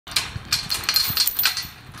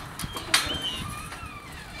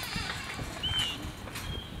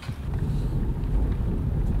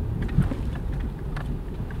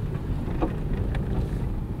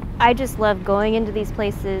I just love going into these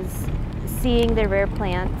places, seeing the rare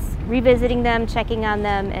plants, revisiting them, checking on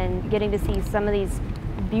them, and getting to see some of these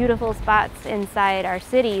beautiful spots inside our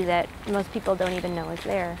city that most people don't even know is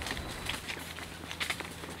there.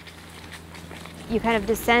 You kind of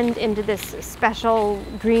descend into this special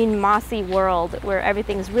green mossy world where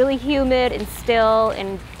everything's really humid and still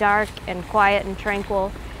and dark and quiet and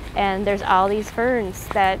tranquil, and there's all these ferns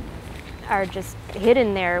that are just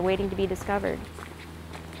hidden there waiting to be discovered.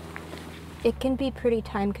 It can be pretty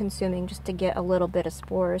time consuming just to get a little bit of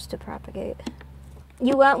spores to propagate.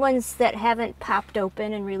 You want ones that haven't popped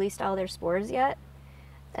open and released all their spores yet,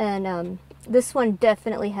 and this one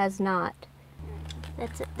definitely has not.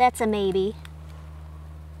 That's a maybe.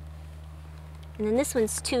 And then this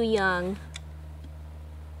one's too young.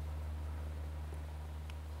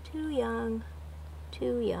 Too young.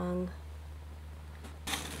 Too young.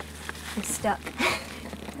 I'm stuck.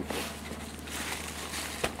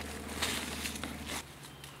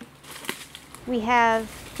 We have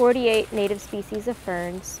 48 native species of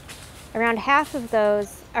ferns. Around half of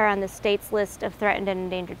those are on the state's list of threatened and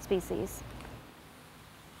endangered species.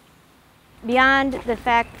 Beyond the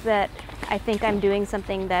fact that I think I'm doing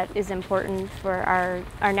something that is important for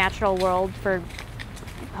our natural world for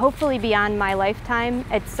hopefully beyond my lifetime,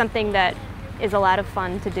 it's something that is a lot of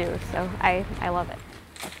fun to do, so I love it.